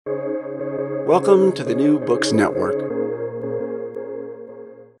Welcome to the New Books Network.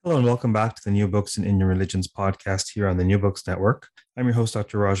 Hello and welcome back to the New Books in Indian Religions podcast here on the New Books Network. I'm your host,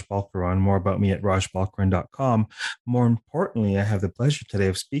 Dr. Raj Balkaran. More about me at rajbalkaran.com. More importantly, I have the pleasure today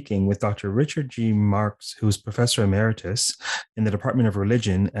of speaking with Dr. Richard G. Marks, who's Professor Emeritus in the Department of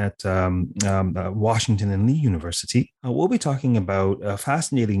Religion at Washington and Lee University. We'll be talking about a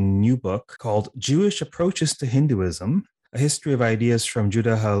fascinating new book called Jewish Approaches to Hinduism, A History of Ideas from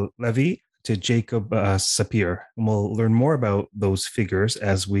Judah Ha-Levi to Jacob Sapir. And we'll learn more about those figures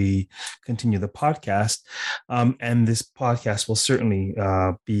as we continue the podcast. And this podcast will certainly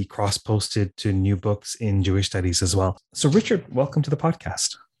be cross-posted to new books in Jewish studies as well. So Richard, welcome to the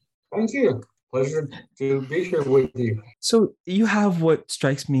podcast. Thank you. Pleasure to be here with you. So you have what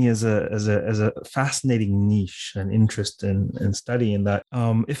strikes me as a fascinating niche and interest in study in that,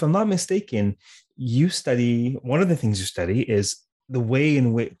 if I'm not mistaken, one of the things you study is the way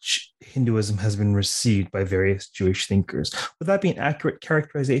in which Hinduism has been received by various Jewish thinkers. Would that be an accurate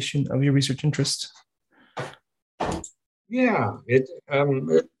characterization of your research interest? Yeah, in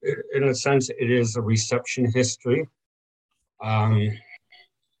a sense, it is a reception history.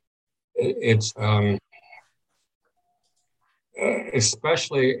 It's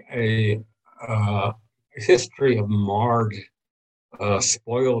especially a history of marred,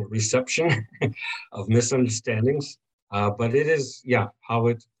 spoiled reception of misunderstandings. But it is,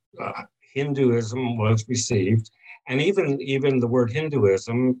 how Hinduism was received. And even the word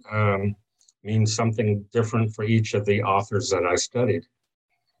Hinduism means something different for each of the authors that I studied.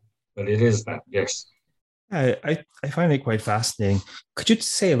 But it is that, yes. I find it quite fascinating. Could you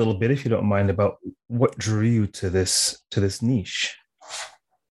say a little bit, if you don't mind, about what drew you to this niche?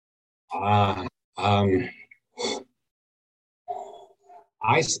 I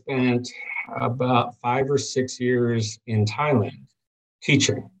spent about 5 or 6 years in Thailand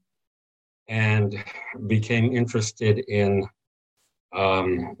teaching and became interested in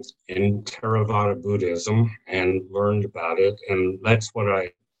Theravada Buddhism and learned about it. And that's what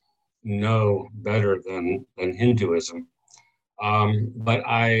I know better than Hinduism. But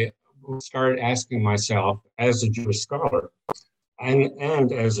I started asking myself, as a Jewish scholar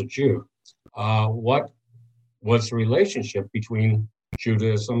and as a Jew, what was the relationship between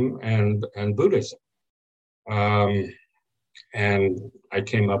Judaism and Buddhism? And I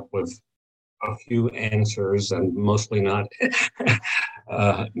came up with a few answers, and mostly not,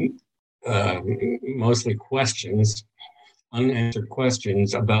 mostly questions, unanswered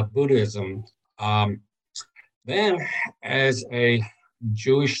questions about Buddhism. Then, as a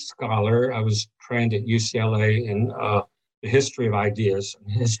Jewish scholar, I was trained at UCLA in the history of ideas,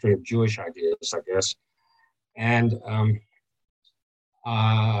 history of Jewish ideas, I guess. And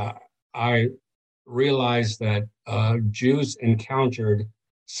I realized that Jews encountered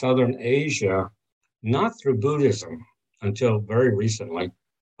Southern Asia not through Buddhism until very recently,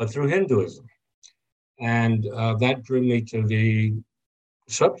 but through Hinduism. And that drew me to the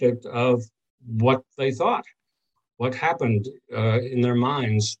subject of what they thought, what happened in their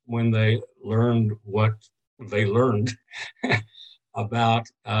minds when they learned what they learned about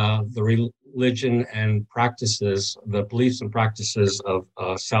the religion and practices, the beliefs and practices of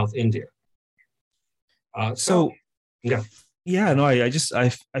South India. I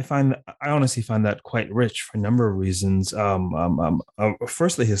honestly find that quite rich for a number of reasons.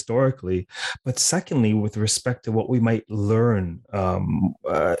 Firstly, historically, but secondly, with respect to what we might learn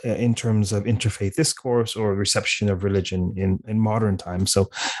in terms of interfaith discourse or reception of religion in modern times. So,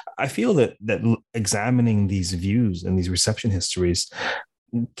 I feel that examining these views and these reception histories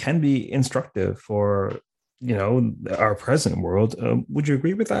can be instructive for our present world. Would you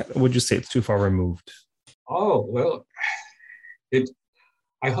agree with that, or would you say it's too far removed? Oh, well,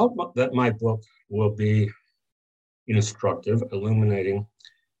 I hope that my book will be instructive, illuminating,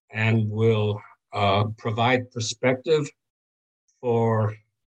 and will provide perspective for,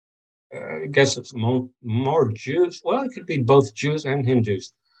 I guess it's more Jews. Well, it could be both Jews and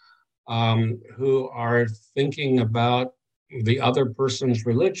Hindus who are thinking about the other person's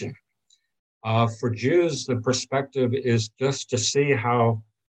religion. For Jews, the perspective is just to see how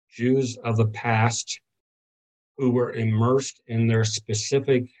Jews of the past who were immersed in their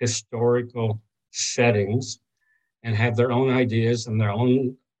specific historical settings and have their own ideas and their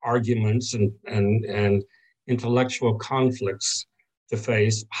own arguments and intellectual conflicts to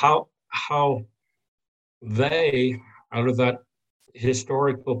face, how they, out of that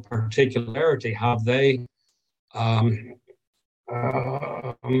historical particularity, how they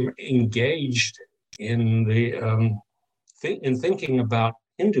engaged in in thinking about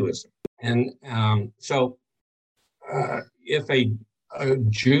Hinduism. And so if a a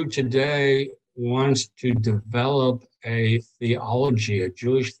Jew today wants to develop a theology, a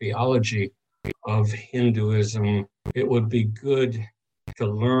Jewish theology of Hinduism, it would be good to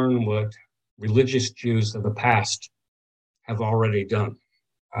learn what religious Jews of the past have already done.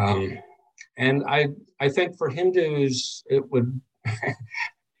 And I think for Hindus,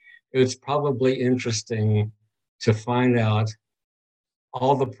 it's probably interesting to find out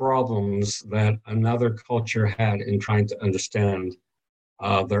all the problems that another culture had in trying to understand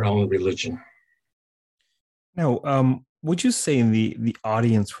their own religion. Now, would you say the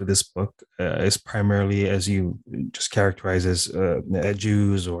audience for this book is primarily, as you just characterize, as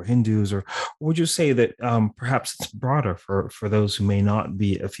Jews or Hindus, or would you say that perhaps it's broader for those who may not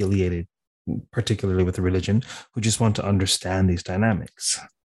be affiliated particularly with the religion, who just want to understand these dynamics?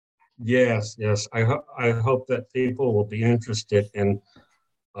 Yes. I hope that people will be interested in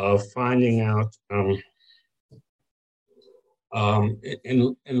finding out,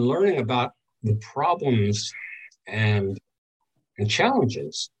 in learning about the problems and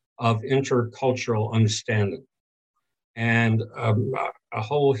challenges of intercultural understanding, and a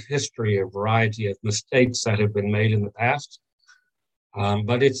whole history, a variety of mistakes that have been made in the past.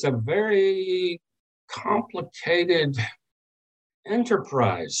 But it's a very complicated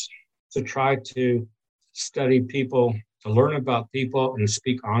enterprise to try to study people, to learn about people and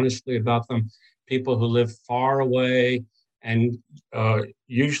speak honestly about them, people who live far away. And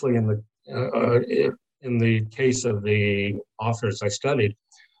usually in the case of the authors I studied,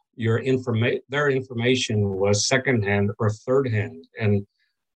 their information was secondhand or thirdhand. And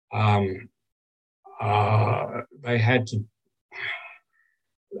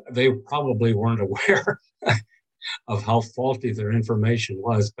they probably weren't aware of how faulty their information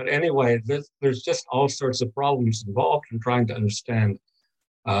was. But anyway, there's just all sorts of problems involved in trying to understand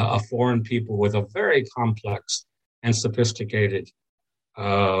a foreign people with a very complex and sophisticated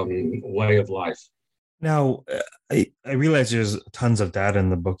way of life. Now, I realize there's tons of data in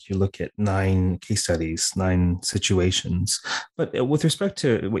the book. You look at 9 case studies, 9 situations, but with respect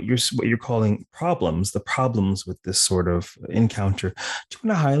to what you're calling problems, the problems with this sort of encounter, do you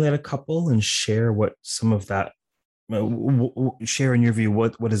want to highlight a couple and share what some of that? Share in your view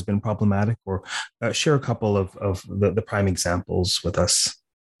what has been problematic, or share a couple of the prime examples with us.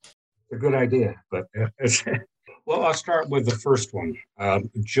 A good idea, but well, I'll start with the first one.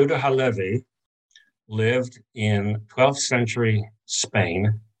 Judah Ha-Levi lived in 12th century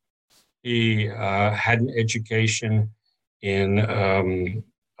Spain. He had an education in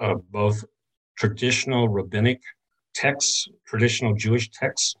both traditional rabbinic texts, traditional Jewish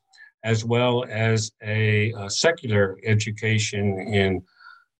texts, as well as a secular education in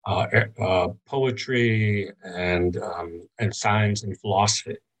poetry and science and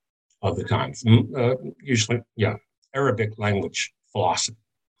philosophy of the times. Usually, Arabic language philosophy.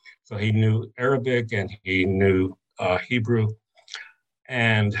 So he knew Arabic and he knew Hebrew,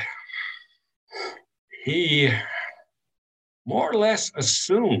 and he more or less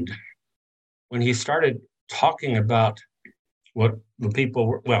assumed when he started talking about what the people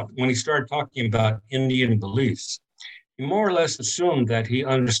were, when he started talking about Indian beliefs, he more or less assumed that he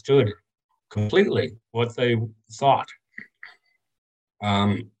understood completely what they thought.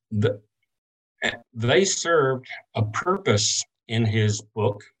 They served a purpose in his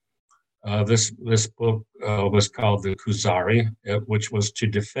book. This book was called the Kuzari, which was to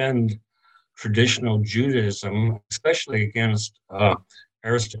defend traditional Judaism, especially against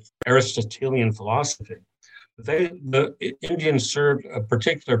Aristotelian philosophy. The Indians served a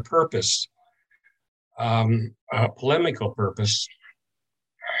particular purpose, a polemical purpose,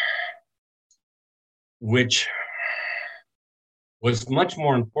 which was much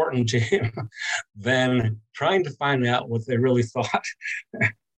more important to him than trying to find out what they really thought.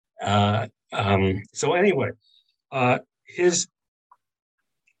 So anyway, his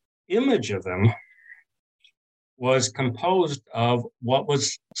image of them was composed of what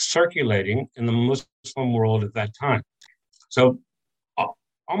was circulating in the Muslim world at that time. So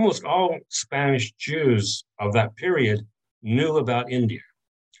almost all Spanish Jews of that period knew about India.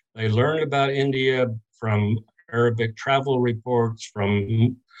 They learned about India from Arabic travel reports,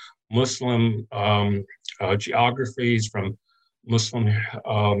 from Muslim geographies, from Muslim,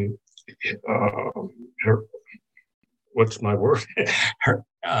 what's my word?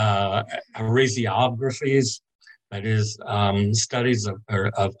 Heresiographies, that is, studies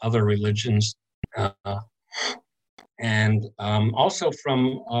of other religions, and also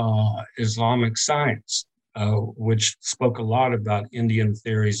from Islamic science, which spoke a lot about Indian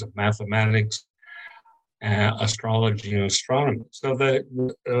theories of mathematics, astrology, and astronomy. So the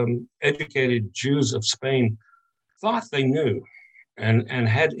educated Jews of Spain thought they knew and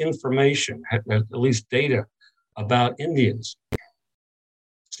had information, had at least data about Indians.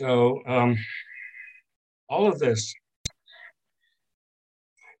 So all of this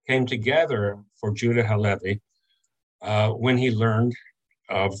came together for Judah Ha-Levi when he learned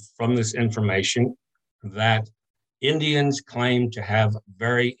from this information that Indians claimed to have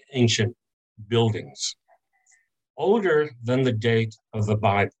very ancient buildings, older than the date of the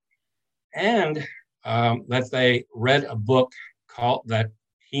Bible, and that they read a book that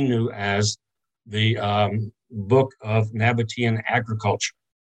he knew as the Book of Nabatean Agriculture.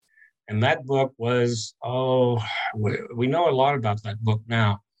 And that book was, we know a lot about that book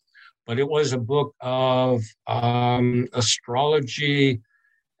now, but it was a book of astrology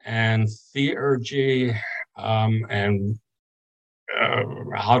and theurgy and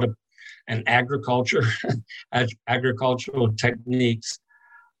and agriculture, agricultural techniques.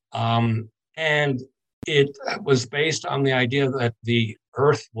 And it was based on the idea that the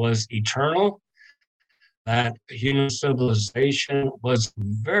earth was eternal, that human civilization was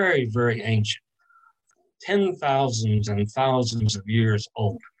very, very ancient, 10,000s and thousands of years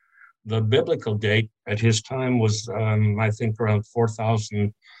old. The biblical date at his time was, I think, around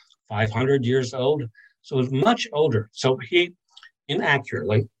 4,500 years old. So it was much older. So he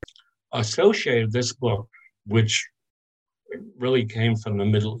inaccurately associated this book, which really came from the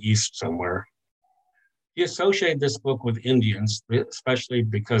Middle East somewhere. He associated this book with Indians, especially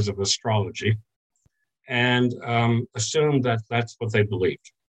because of astrology, and assumed that that's what they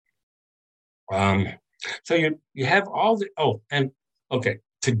believed. So you have all the,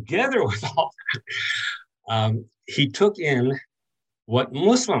 together with all that, he took in what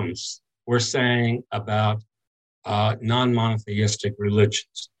Muslims were saying about non-monotheistic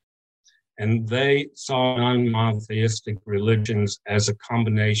religions. And they saw non-monotheistic religions as a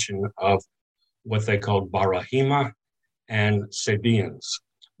combination of what they called Barahima and Sabians.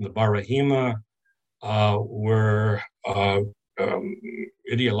 The Barahima were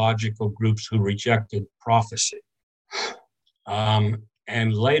ideological groups who rejected prophecy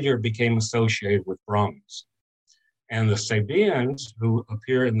and later became associated with Brahmins. And the Sabians, who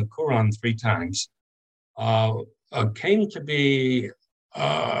appear in the Quran 3 times, came to be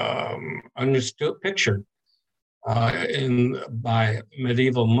pictured by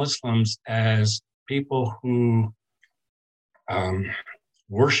medieval Muslims as people who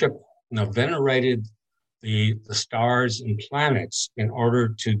venerated the stars and planets in order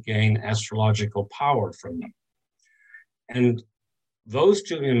to gain astrological power from them. And those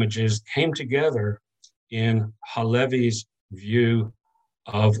two images came together in Ha-Levi's view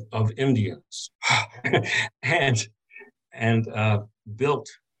of Indians and built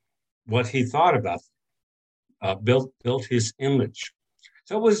what he thought about them, built his image.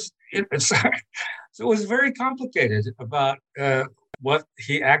 So it was very complicated about what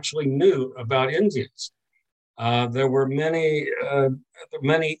he actually knew about Indians. There were many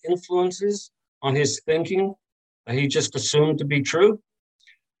influences on his thinking that he just assumed to be true.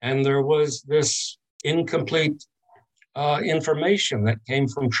 And there was this incomplete information that came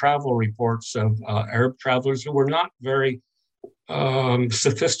from travel reports of Arab travelers who were not very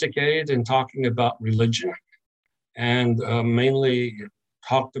sophisticated in talking about religion, and mainly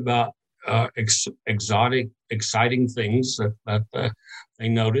talked about exciting things that they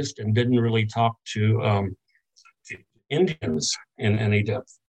noticed, and didn't really talk to Indians in any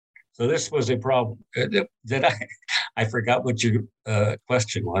depth. So this was a problem. I forgot what your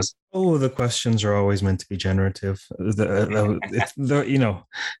question was. Oh, the questions are always meant to be generative. It's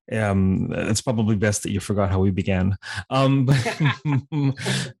probably best that you forgot how we began.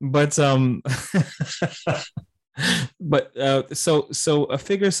 So a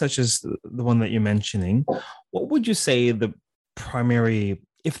figure such as the one that you're mentioning, what would you say the primary,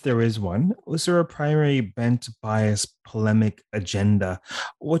 if there is one, was there a primary bent, bias, polemic agenda?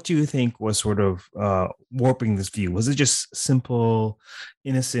 What do you think was sort of warping this view? Was it just simple,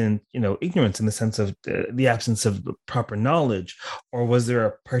 innocent, ignorance in the sense of the absence of proper knowledge, or was there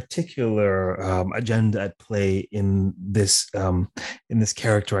a particular agenda at play in this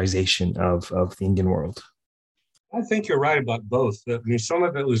characterization of the Indian world? I think you're right about both. I mean, some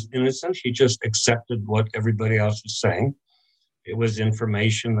of it was innocent. He just accepted what everybody else was saying. It was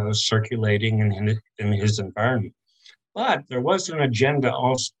information that was circulating in his environment. But there was an agenda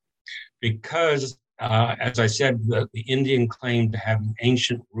also, because, as I said, the Indian claimed to have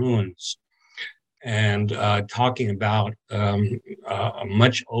ancient ruins and talking about a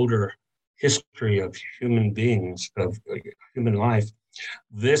much older history of human beings, of human life.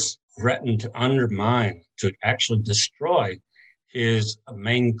 This threatened to undermine, to actually destroy his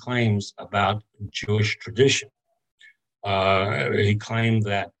main claims about Jewish tradition. He claimed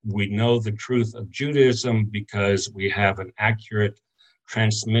that we know the truth of Judaism because we have an accurate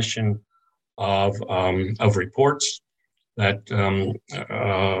transmission of reports that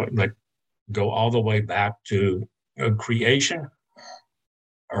that go all the way back to creation,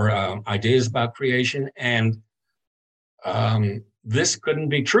 or ideas about creation, and this couldn't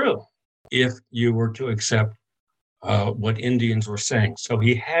be true if you were to accept what Indians were saying. So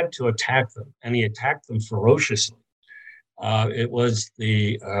he had to attack them, and he attacked them ferociously. It was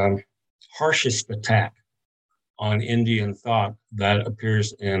the harshest attack on Indian thought that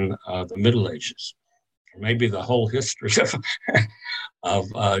appears in the Middle Ages, or maybe the whole history of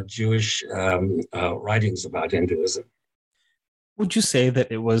Jewish writings about Hinduism. Would you say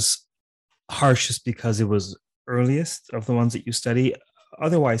that it was harshest because it was earliest of the ones that you study?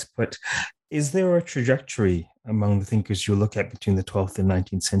 Otherwise put, is there a trajectory among the thinkers you look at between the 12th and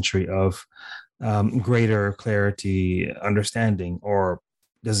 19th century of greater clarity, understanding, or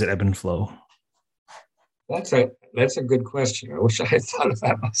does it ebb and flow? That's a good question. I wish I had thought of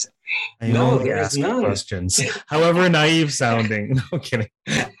that myself. I No, only there is ask none. questions, however naive sounding. No kidding.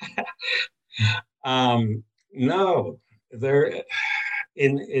 No, there.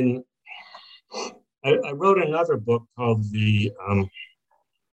 I wrote another book called the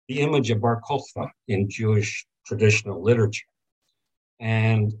Image of Bar Kokhba in Jewish traditional literature,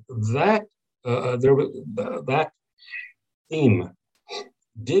 and that that theme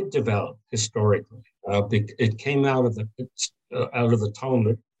did develop historically. It came out of the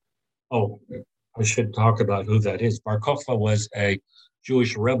Talmud. Oh, I should talk about who that is. Bar Kokhba was a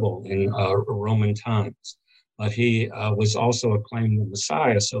Jewish rebel in Roman times, but he was also acclaimed the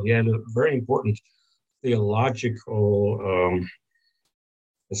Messiah. So he had a very important theological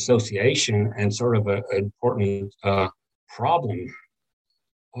association and sort of an important problem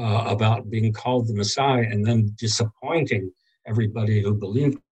about being called the Messiah and then disappointing everybody who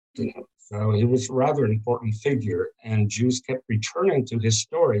believed in him. So he was a rather important figure, and Jews kept returning to his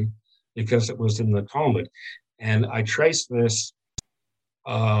story because it was in the Talmud. And I trace this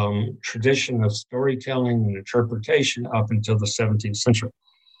tradition of storytelling and interpretation up until the 17th century.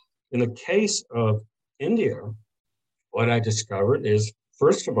 In the case of India, what I discovered is,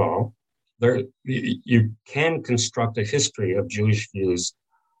 first of all, you can construct a history of Jewish views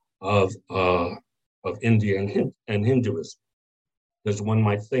of India and Hinduism, because one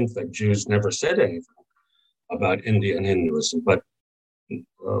might think that Jews never said anything about India and Hinduism, but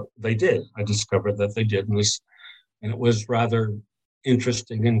they did. I discovered that they did, and it was rather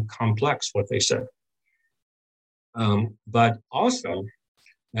interesting and complex what they said. But also,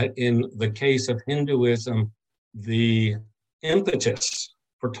 that in the case of Hinduism, the impetus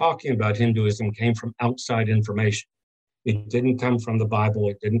for talking about Hinduism came from outside information. It didn't come from the Bible.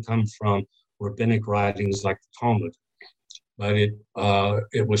 It didn't come from rabbinic writings like the Talmud, but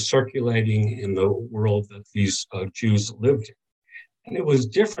it was circulating in the world that these Jews lived in. And it was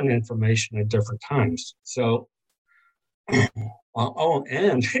different information at different times. So,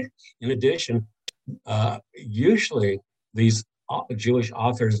 and in addition, usually these Jewish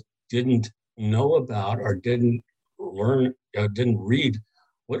authors didn't know about or didn't learn, didn't read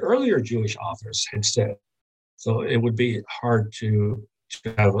what earlier Jewish authors had said. So it would be hard to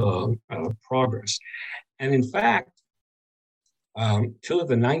have progress. And in fact, two of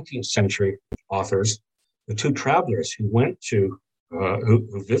the 19th century authors, the two travelers who went to,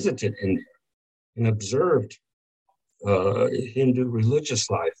 who visited India and observed Hindu religious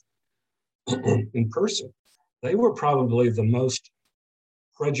life in person, they were probably the most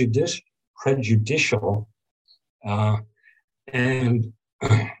prejudicial and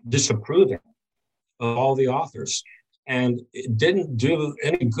disapproving of all the authors. And it didn't do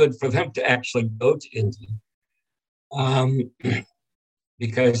any good for them to actually go to India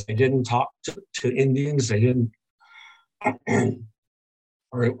because they didn't talk to Indians. They didn't,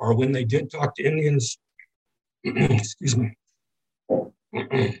 or when they did talk to Indians, excuse me,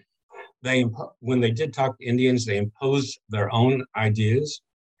 when they did talk to Indians, they imposed their own ideas.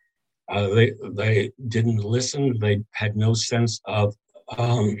 They didn't listen. They had no sense of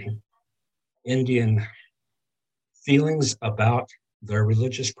Indian feelings about their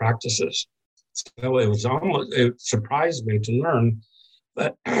religious practices. So it surprised me to learn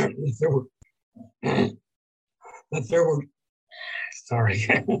that there were, sorry.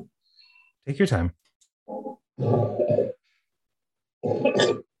 Take your time.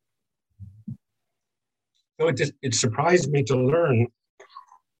 So it surprised me to learn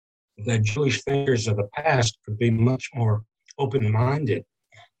that Jewish thinkers of the past could be much more open-minded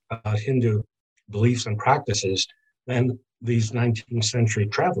about Hindu beliefs and practices than these 19th century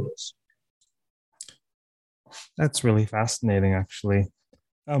travelers. That's really fascinating, actually.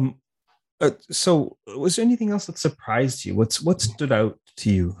 Um, so, was there anything else that surprised you? What stood out to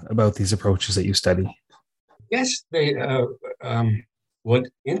you about these approaches that you study? Yes, what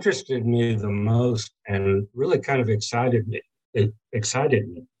interested me the most and really kind of excited me, and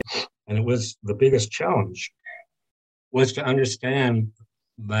it was the biggest challenge, was to understand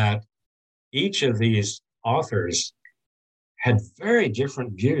that each of these authors had very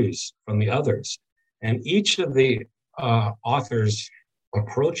different views from the others. And each of the authors'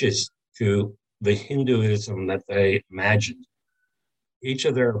 approaches to the Hinduism that they imagined, each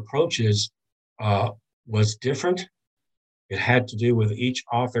of their approaches was different. It had to do with each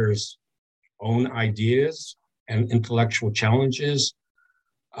author's own ideas and intellectual challenges,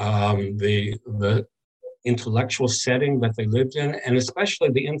 the intellectual setting that they lived in, and especially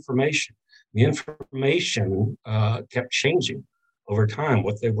the information. The information kept changing over time,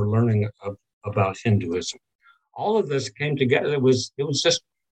 what they were learning about Hinduism. All of this came together. It was just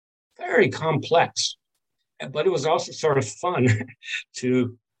very complex, but it was also sort of fun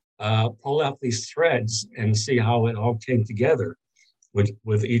to pull out these threads and see how it all came together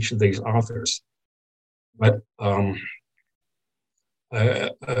with each of these authors. But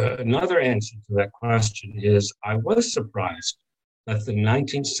another answer to that question is I was surprised that the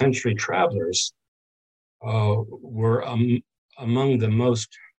 19th century travelers were among the most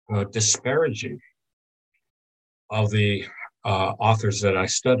disparaging of the authors that I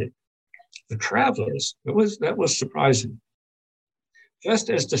studied. The travelers, that was surprising. Just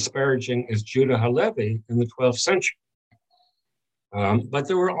as disparaging as Judah Ha-Levi in the 12th century. But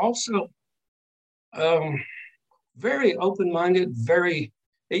there were also very open-minded, very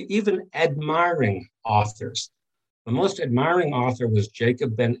even admiring authors. The most admiring author was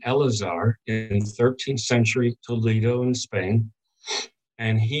Jacob ben Elazar in 13th century Toledo in Spain.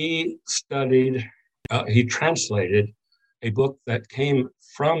 And he translated a book that came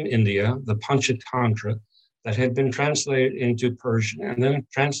from India, the Panchatantra, that had been translated into Persian and then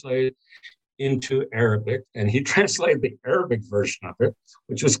translated into Arabic. And he translated the Arabic version of it,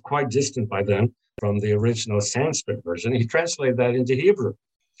 which was quite distant by then from the original Sanskrit version. He translated that into Hebrew.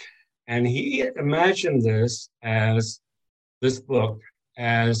 And he imagined this book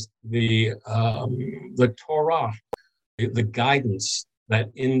as the Torah, the guidance that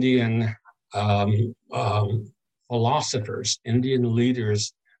Indian philosophers, Indian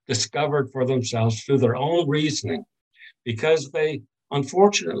leaders discovered for themselves through their own reasoning, because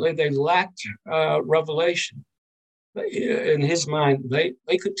unfortunately, they lacked revelation. In his mind,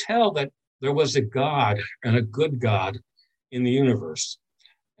 they could tell that there was a God and a good God in the universe.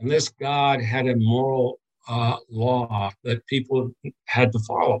 And this God had a moral law that people had to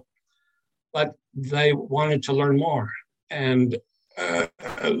follow. But they wanted to learn more. And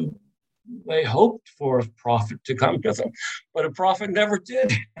they hoped for a prophet to come to them, but a prophet never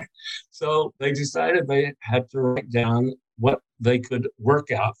did. So they decided they had to write down what they could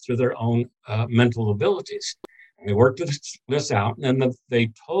work out through their own mental abilities. And they worked this out, and then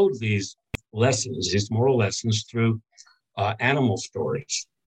they told these lessons, these moral lessons, through animal stories,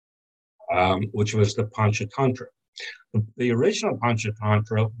 which was the Panchatantra. The original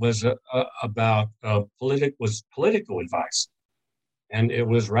Panchatantra was about political advice, and it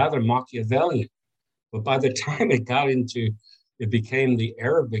was rather Machiavellian. But by the time it became the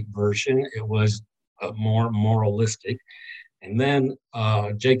Arabic version, it was more moralistic. And then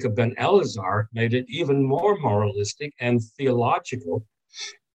Jacob ben Elazar made it even more moralistic and theological,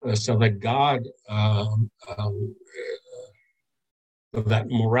 so that that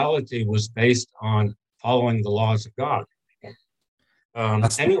morality was based on following the laws of God.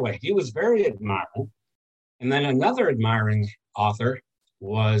 Anyway, he was very admiring. And then another admiring author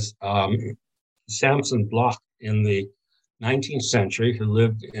was Samson Bloch in the 19th century, who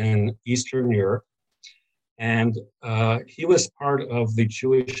lived in Eastern Europe. And he was part of the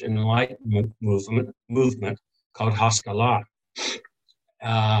Jewish Enlightenment movement called Haskalah.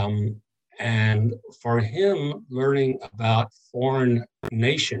 And for him, learning about foreign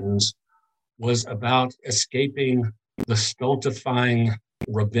nations was about escaping the stultifying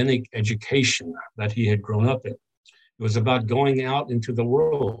rabbinic education that he had grown up in. It was about going out into the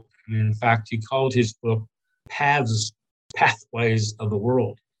world. And in fact, he called his book Pathways of the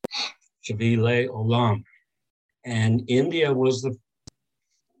World, Shavile Olam. And India was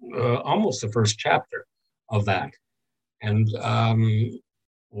almost the first chapter of that. And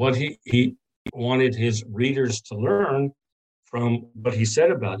what he wanted his readers to learn from what he said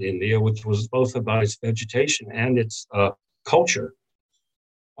about India, which was both about its vegetation and its culture.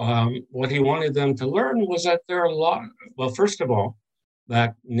 What he wanted them to learn was that there are first of all,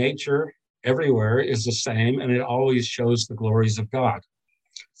 that nature everywhere is the same, and it always shows the glories of God.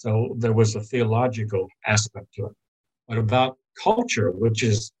 So there was a theological aspect to it. But about culture, which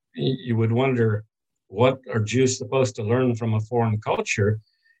is, you would wonder, what are Jews supposed to learn from a foreign culture?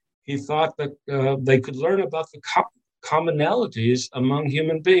 He thought that they could learn about the commonalities among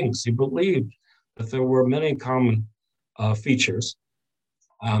human beings. He believed that there were many common features,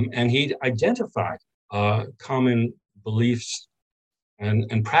 and he identified common beliefs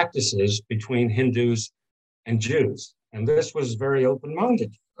and practices between Hindus and Jews. And this was very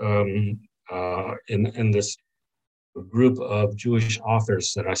open-minded in this group of Jewish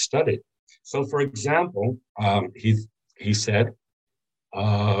authors that I studied. So, for example, he said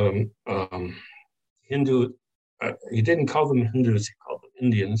Hindu. He didn't call them Hindus; he called them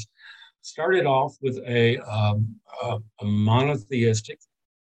Indians. Started off with a monotheistic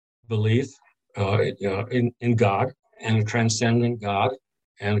belief in God and a transcendent God,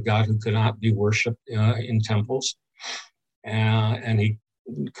 and a God who could not be worshipped in temples. And he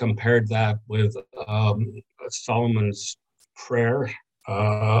compared that with Solomon's prayer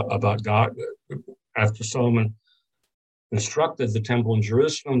about God after Solomon instructed the temple in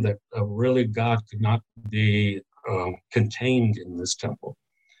Jerusalem that really God could not be contained in this temple.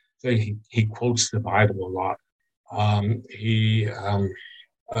 So he quotes the Bible a lot.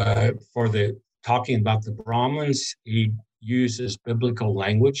 For the talking about the Brahmins, he uses biblical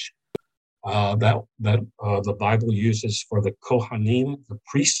language that the Bible uses for the Kohanim, the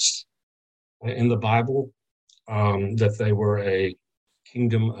priests in the Bible, that they were a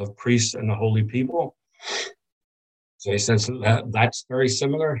kingdom of priests and a holy people. So he says that's very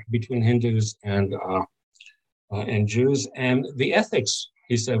similar between Hindus and Jews. And the ethics,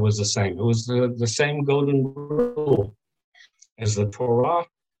 he said, was the same. It was the same golden rule as the Torah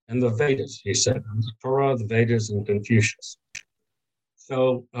and the Vedas, he said. The Torah, the Vedas, and Confucius.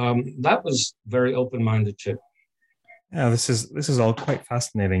 So that was very open-minded too. Yeah, this is all quite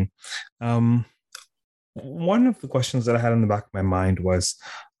fascinating. One of the questions that I had in the back of my mind was,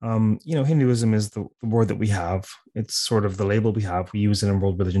 Hinduism is the word that we have. It's sort of the label we have. We use it in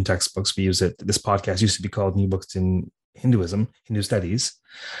world religion textbooks. We use it. This podcast used to be called New Books in Hinduism, Hindu Studies.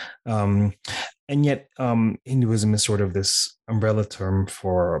 And yet Hinduism is sort of this umbrella term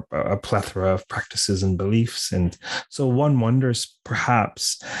for a plethora of practices and beliefs. And so one wonders,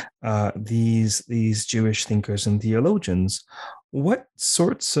 perhaps, these Jewish thinkers and theologians, what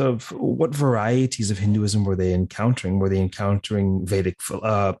varieties of Hinduism were they encountering? Were they encountering Vedic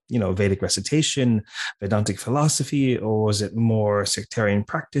recitation, Vedantic philosophy, or was it more sectarian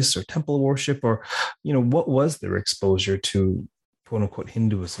practice or temple worship? Or, what was their exposure to, quote unquote,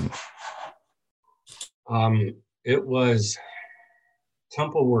 Hinduism? It was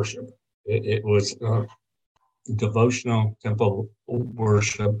temple worship. It was devotional temple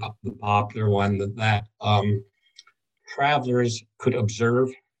worship, the popular one that travelers could observe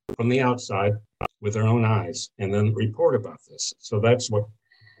from the outside with their own eyes and then report about this. So that's what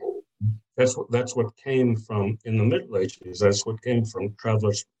came from in the Middle Ages. That's what came from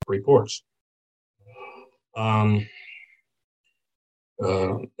travelers' reports.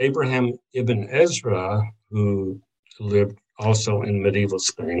 Abraham ibn Ezra, who lived also in medieval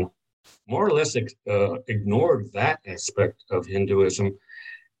Spain, more or less ignored that aspect of Hinduism.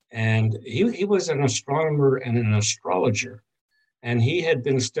 And he was an astronomer and an astrologer. And he had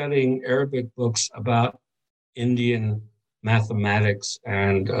been studying Arabic books about Indian mathematics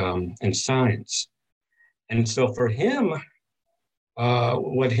and science. And so for him,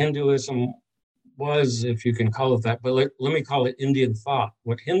 what Hinduism was, if you can call it that, but let me call it Indian thought.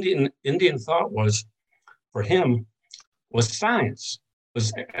 What Indian thought was, for him, was science.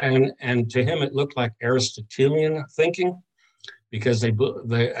 And to him, it looked like Aristotelian thinking, because they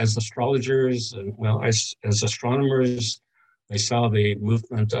as astrologers, as astronomers, they saw the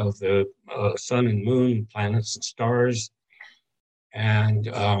movement of the sun and moon, planets and stars, and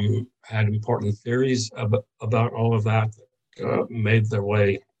had important theories about all of that made their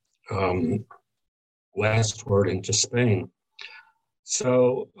way westward into Spain.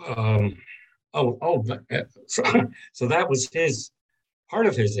 So, so that was part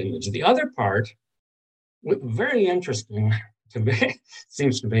of his image. The other part, very interesting to me,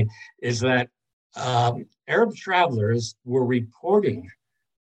 seems to me, is that Arab travelers were reporting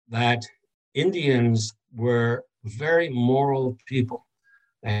that Indians were very moral people.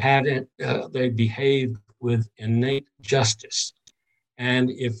 They behaved with innate justice.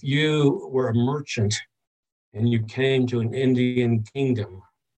 And if you were a merchant and you came to an Indian kingdom,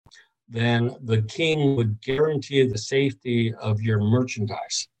 then the king would guarantee the safety of your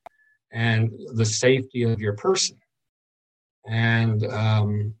merchandise and the safety of your person. And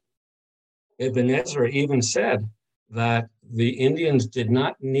Ibn Ezra even said that the Indians did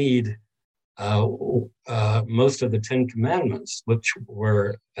not need most of the Ten Commandments, which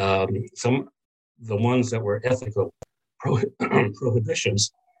were the ones that were ethical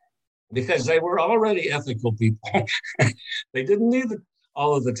prohibitions, because they were already ethical people. They didn't need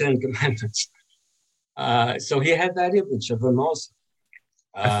all of the Ten Commandments. So he had that image of them also.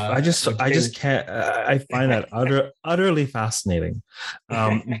 I just can't. I find that utterly fascinating.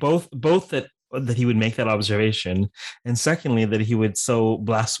 Both that he would make that observation, and secondly that he would so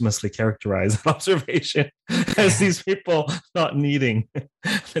blasphemously characterize that observation as these people not needing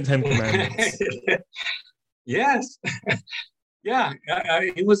the Ten Commandments. Yes, yeah,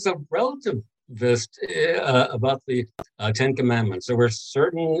 he was a relativist about the Ten Commandments. There were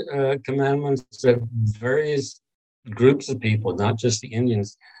certain commandments that various groups of people, not just the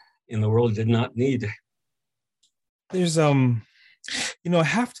Indians in the world, did not need. There's I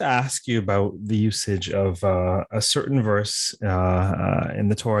have to ask you about the usage of a certain verse in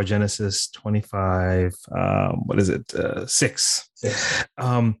the Torah, Genesis 25, 6.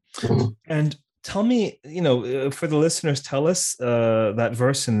 And tell me, for the listeners, tell us that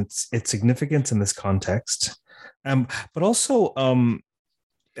verse and its significance in this context. But also,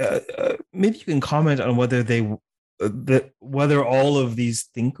 maybe you can comment on whether all of these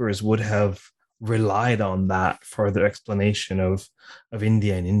thinkers would have relied on that for their explanation of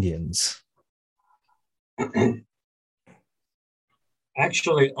India and Indians.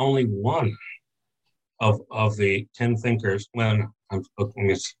 Actually, only one of the 10 thinkers,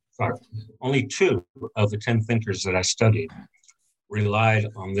 only 2 of the 10 thinkers that I studied relied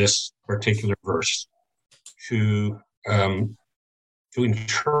on this particular verse to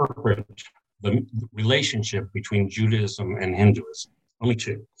interpret the relationship between Judaism and Hinduism. Only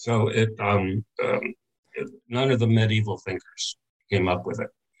 2. So none of the medieval thinkers came up with it.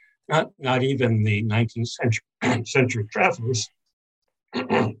 Not even the 19th century travelers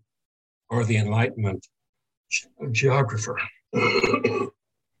or the Enlightenment geographer.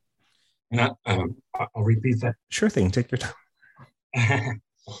 I'll repeat that. Sure thing. Take your time.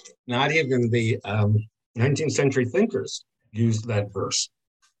 Not even the 19th century thinkers used that verse.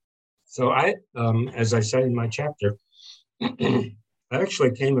 So I, as I said in my chapter, I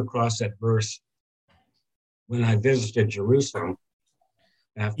actually came across that verse when I visited Jerusalem.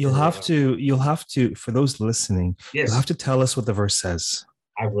 You'll have to, for those listening, yes. You'll have to tell us what the verse says.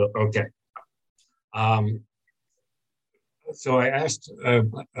 I will. Okay. So I asked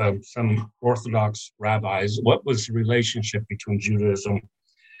some Orthodox rabbis what was the relationship between Judaism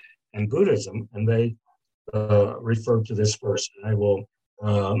and Buddhism, and they referred to this verse. And I will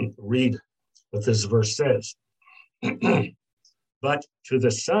read what this verse says. But to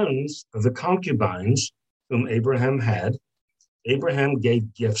the sons of the concubines whom Abraham had, Abraham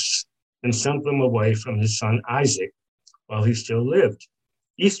gave gifts and sent them away from his son Isaac while he still lived,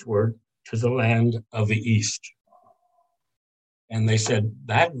 eastward to the land of the east. And they said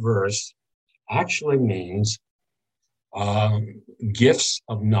that verse actually means gifts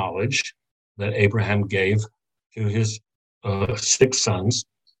of knowledge that Abraham gave to his 6 sons.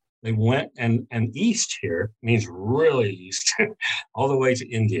 They went, and east here means really east, all the way to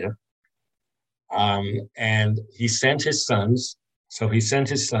India. And he sent his sons,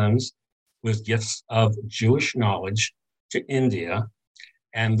 with gifts of Jewish knowledge to India.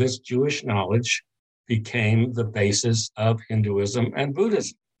 And this Jewish knowledge became the basis of Hinduism and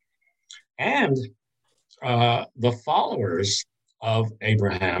Buddhism. And the followers of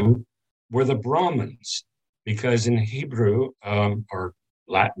Abraham were the Brahmins, because in Hebrew, or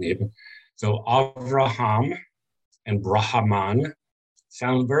Latin even, so Avraham and Brahman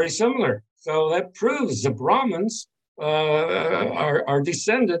sound very similar. So that proves the Brahmins are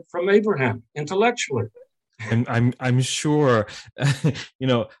descended from Abraham intellectually. And I'm sure,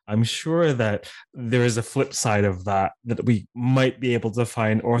 I'm sure that there is a flip side of that we might be able to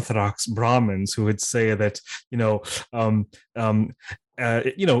find Orthodox Brahmins who would say that,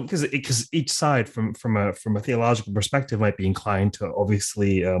 because each side from a theological perspective might be inclined to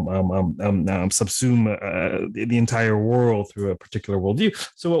obviously subsume the entire world through a particular worldview.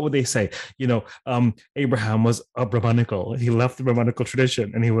 So what would they say? Abraham was a Brahmanical. He left the Brahmanical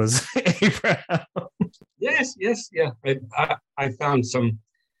tradition, and he was Abraham. Yes, yeah. I found some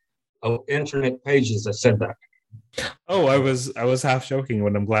internet pages that said that. Oh, I was half joking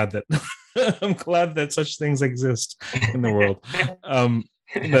when I'm glad that I'm glad that such things exist in the world.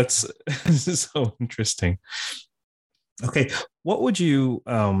 That's so interesting. Okay, what would you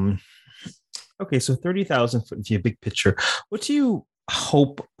so 30,000 foot view, big picture. What do you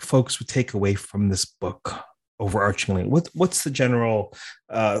hope folks would take away from this book overarchingly? What's the general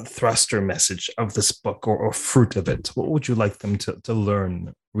thrust or message of this book, or fruit of it? What would you like them to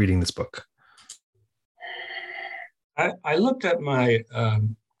learn reading this book? I looked at my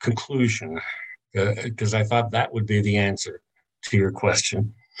conclusion because I thought that would be the answer to your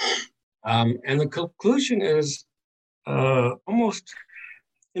question. And the conclusion is almost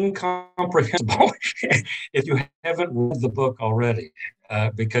incomprehensible if you haven't read the book already,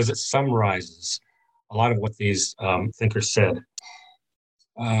 because it summarizes a lot of what these thinkers said.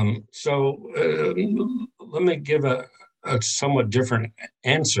 So let me give a somewhat different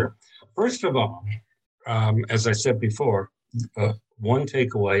answer. First of all, as I said before, one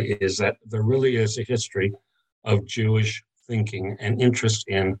takeaway is that there really is a history of Jewish thinking and interest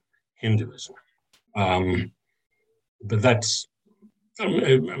in Hinduism. But that's, I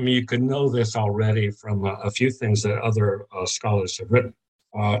mean, you could know this already from a few things that other scholars have written.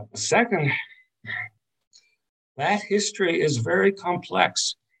 Second, that history is very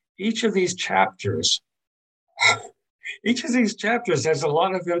complex. Each of these chapters has a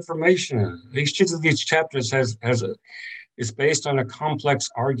lot of information in it. Each of these chapters is based on a complex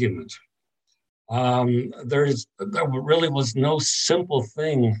argument. There really was no simple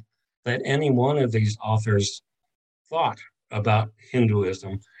thing that any one of these authors thought about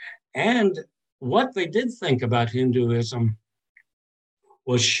Hinduism. And what they did think about Hinduism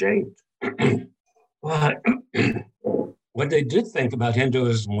was shaped. What they did think about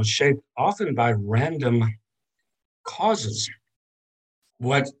Hinduism was shaped often by random causes.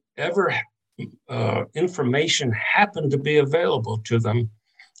 Whatever information happened to be available to them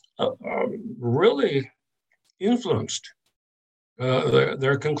really influenced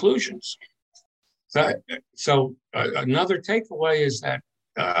their conclusions. So another takeaway is that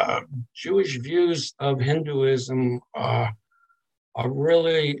Jewish views of Hinduism are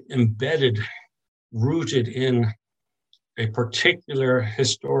really embedded, rooted in a particular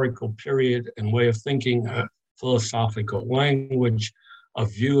historical period and way of thinking, philosophical language, a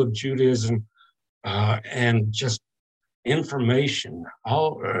view of Judaism, and just information,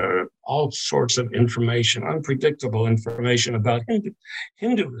 all sorts of information, unpredictable information about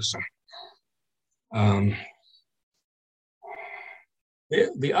Hinduism.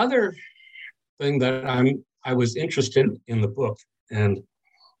 The other thing that I was interested in the book, and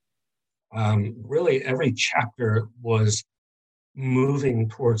really every chapter was moving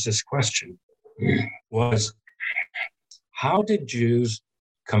towards this question, was how did Jews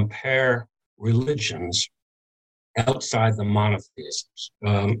compare religions outside the monotheisms?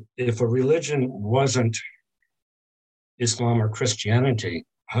 If a religion wasn't Islam or Christianity,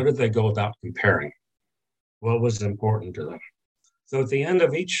 how did they go about comparing? What was important to them? So at the end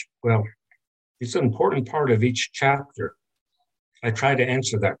of it's an important part of each chapter. I try to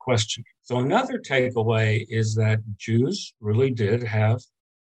answer that question. So another takeaway is that Jews really did have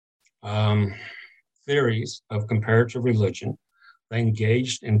theories of comparative religion. They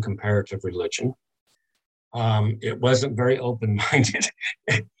engaged in comparative religion. It wasn't very open-minded.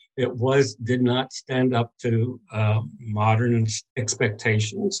 It did not stand up to modern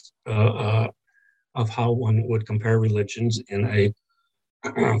expectations of how one would compare religions in a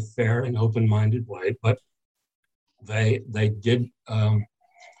fair and open-minded way, but they did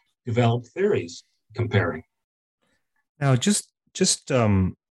develop theories comparing. Now, just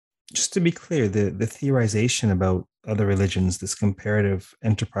to be clear, the theorization about other religions, this comparative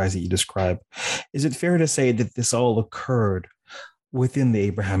enterprise that you describe, is it fair to say that this all occurred within the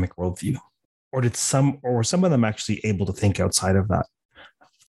Abrahamic worldview, or were some of them actually able to think outside of that,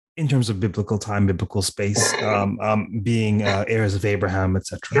 in terms of biblical time, biblical space, being heirs of Abraham,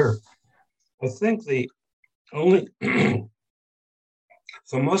 etc.? Sure. I think the only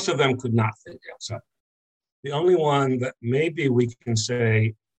so most of them could not think outside. The only one that maybe we can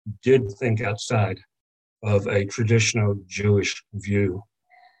say did think outside of a traditional Jewish view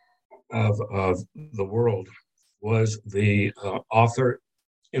of the world was the author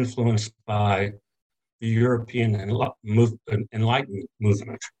influenced by the European Enlightenment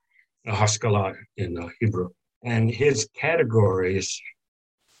movement, Haskalah in Hebrew. And his categories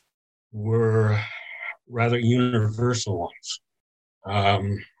were rather universal ones.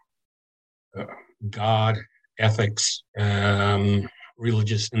 God, ethics,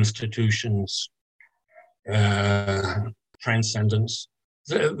 religious institutions, transcendence.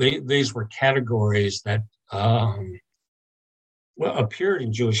 These were categories that appeared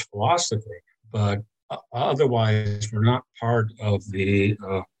in Jewish philosophy, but otherwise were not part of the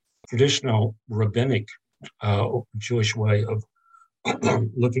traditional rabbinic Jewish way of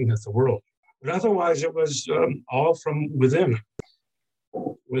looking at the world. But otherwise, it was all from within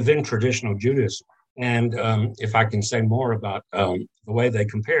traditional Judaism. And if I can say more about the way they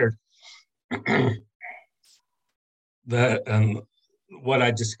compared, what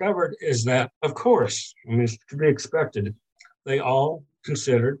I discovered is that, of course, I mean, it's to be expected, they all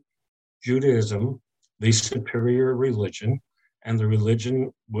considered Judaism the superior religion and the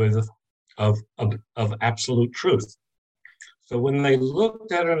religion of absolute truth. So when they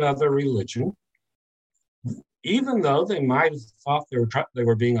looked at another religion, even though they might have thought they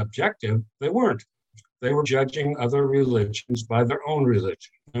were being objective, they weren't. They were judging other religions by their own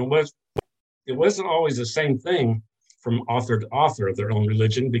religion. And it wasn't always the same thing from author to author of their own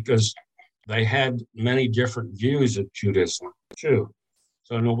religion, because they had many different views of Judaism too.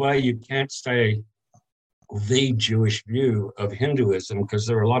 So in a way, you can't say the Jewish view of Hinduism, because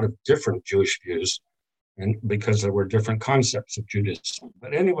there are a lot of different Jewish views, and because there were different concepts of Judaism.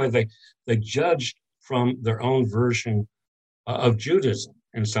 But anyway, they judged from their own version of Judaism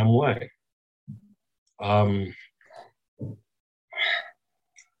in some way.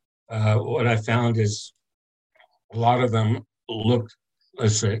 What I found is a lot of them looked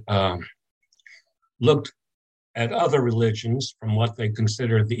at other religions from what they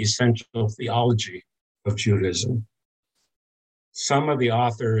consider the essential theology of Judaism. Some of the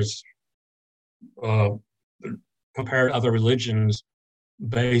authors compared other religions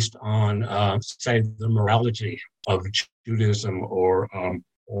based on, say, the morality of Judaism, or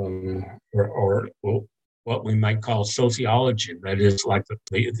what we might call sociology, that is, like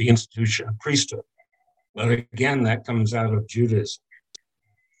the institution of priesthood. But again, that comes out of Judaism.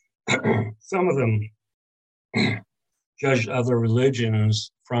 Some of them judged other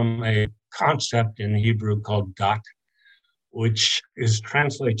religions from a concept in Hebrew called dat, which is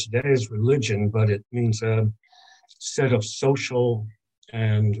translated today as religion, but it means a set of social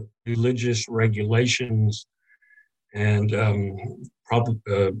and religious regulations, and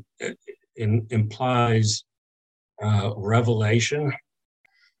implies revelation.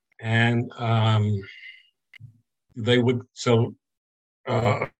 And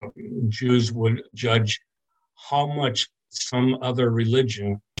Jews would judge how much some other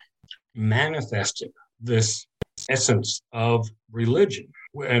religion manifested this essence of religion,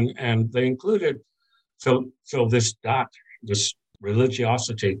 and they included this dot, this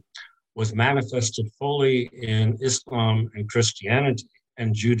religiosity, was manifested fully in Islam and Christianity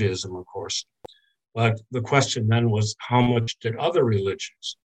and Judaism, of course. But the question then was, how much did other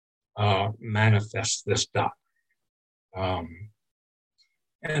religions manifest this dot? And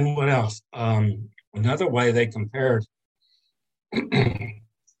what else? Another way they compared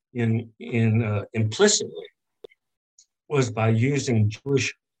implicitly was by using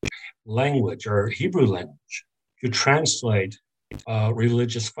Jewish language or Hebrew language to translate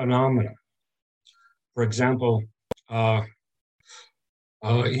religious phenomena. For example,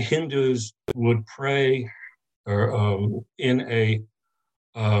 Hindus would pray in a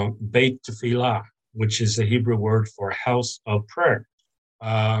Beit Tefillah, which is the Hebrew word for house of prayer.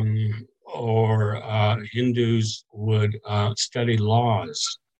 Or Hindus would study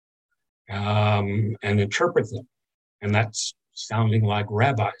laws and interpret them. And that's sounding like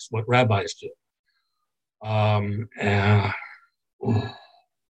rabbis, what rabbis do. I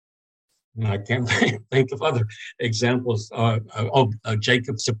can't think of other examples.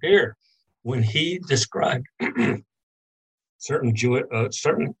 Jacob Sapir, when he described certain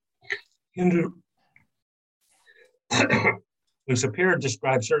Hindu, when Sapir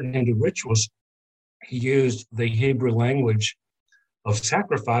described certain Hindu rituals, he used the Hebrew language of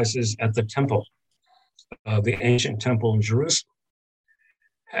sacrifices at the temple, the ancient temple in Jerusalem.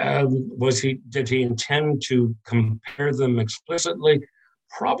 Did he intend to compare them explicitly?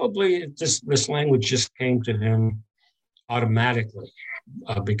 Probably this language just came to him automatically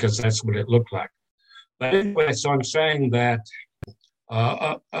because that's what it looked like. But anyway, so I'm saying that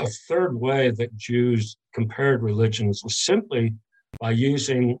a third way that Jews compared religions was simply by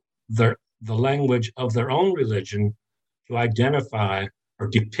using the language of their own religion to identify or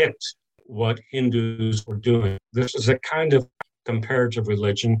depict what Hindus were doing. This is a kind of comparative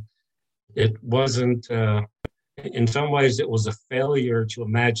religion. It wasn't, in some ways, it was a failure to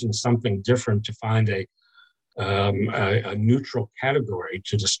imagine something different, to find a neutral category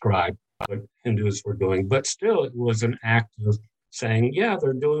to describe what Hindus were doing. But still, it was an act of saying, yeah,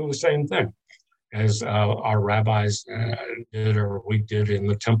 they're doing the same thing as our rabbis did, or we did in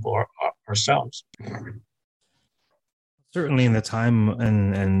the temple ourselves. Certainly in the time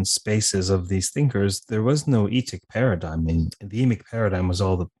and spaces of these thinkers, there was no etic paradigm. And the emic paradigm was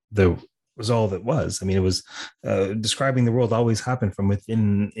all that was. I mean, it was describing the world always happened from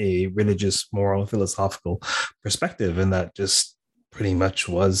within a religious, moral, philosophical perspective. And that just pretty much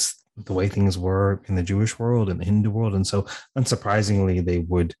was the way things were in the Jewish world and the Hindu world. And so unsurprisingly, they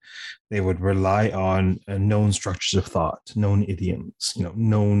would rely on known structures of thought, known idioms,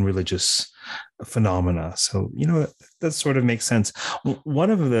 known religious phenomena. So, that sort of makes sense.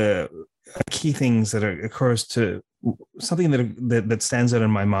 One of the key things that occurs to something that stands out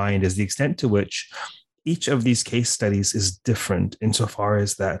in my mind is the extent to which each of these case studies is different insofar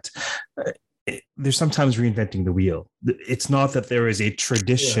as that they're sometimes reinventing the wheel. It's not that there is a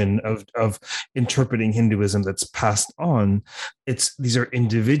tradition of interpreting Hinduism that's passed on. These are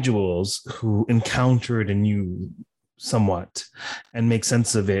individuals who encountered a new somewhat and make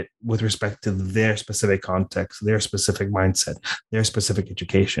sense of it with respect to their specific context, their specific mindset, their specific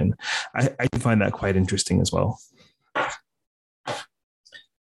education. I find that quite interesting as well.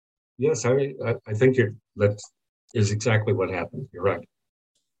 Yes, I think that is exactly what happened. You're right.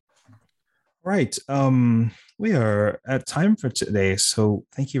 Right. We are at time for today, so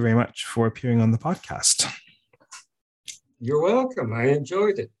thank you very much for appearing on the podcast. You're welcome. I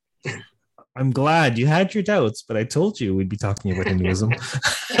enjoyed it. I'm glad you had your doubts, but I told you we'd be talking about Hinduism.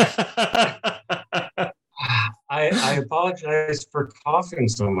 I apologize for coughing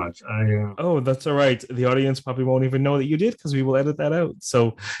so much. Oh, that's all right. The audience probably won't even know that you did because we will edit that out.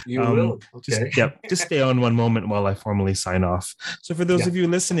 So you will. Okay. Just stay on one moment while I formally sign off. So for those of you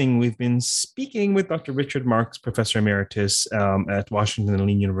listening, we've been speaking with Dr. Richard Marks, Professor Emeritus at Washington and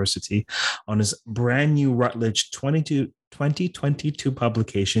Lee University, on his brand new Routledge 2022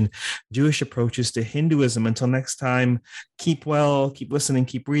 publication, Jewish Approaches to Hinduism. Until next time, keep well, keep listening,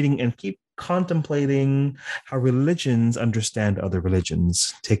 keep reading, and keep contemplating how religions understand other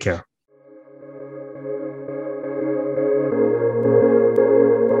religions. Take care.